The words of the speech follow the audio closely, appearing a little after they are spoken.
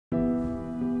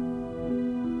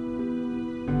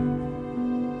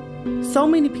So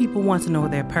many people want to know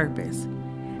their purpose,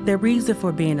 their reason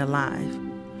for being alive.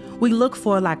 We look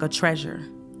for it like a treasure,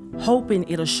 hoping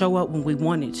it'll show up when we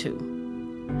want it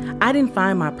to. I didn't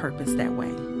find my purpose that way.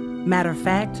 Matter of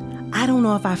fact, I don't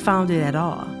know if I found it at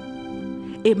all.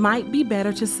 It might be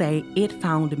better to say it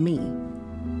found me.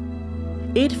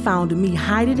 It found me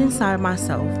hiding inside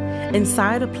myself,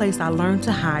 inside a place I learned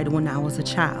to hide when I was a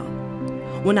child,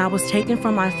 when I was taken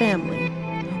from my family,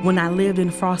 when I lived in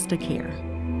foster care.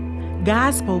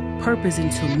 God spoke purpose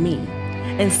into me.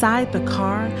 Inside the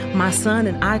car my son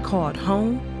and I called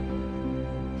home,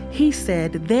 He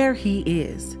said, there He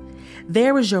is.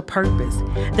 There is your purpose.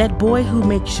 That boy who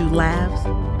makes you laugh,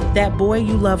 that boy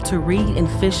you love to read and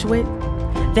fish with,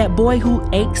 that boy who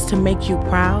aches to make you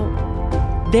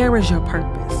proud. There is your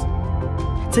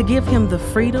purpose. To give him the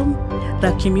freedom,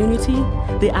 the community,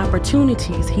 the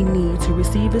opportunities he needs to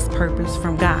receive his purpose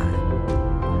from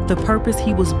God, the purpose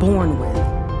he was born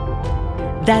with.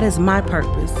 That is my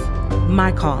purpose,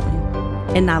 my calling,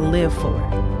 and I live for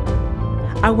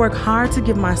it. I work hard to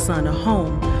give my son a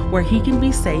home where he can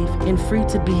be safe and free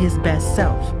to be his best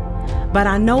self, but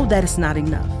I know that it's not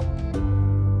enough.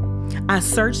 I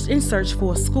searched and searched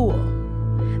for a school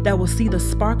that will see the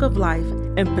spark of life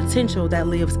and potential that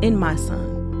lives in my son.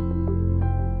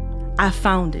 I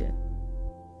found it.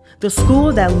 The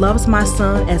school that loves my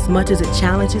son as much as it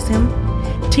challenges him,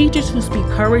 teachers who speak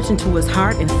courage into his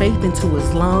heart and faith into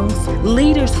his lungs,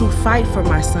 leaders who fight for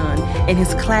my son and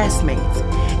his classmates,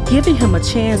 giving him a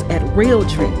chance at real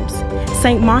dreams.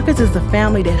 St. Marcus is the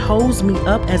family that holds me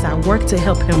up as I work to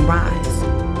help him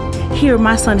rise. Here,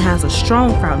 my son has a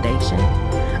strong foundation,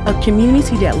 a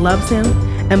community that loves him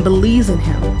and believes in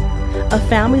him, a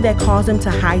family that calls him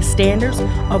to high standards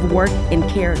of work and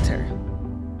character.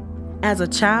 As a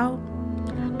child,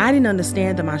 I didn't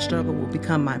understand that my struggle would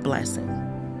become my blessing.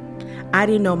 I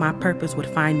didn't know my purpose would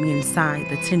find me inside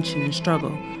the tension and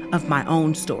struggle of my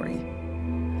own story.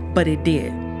 But it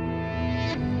did.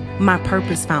 My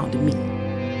purpose found me.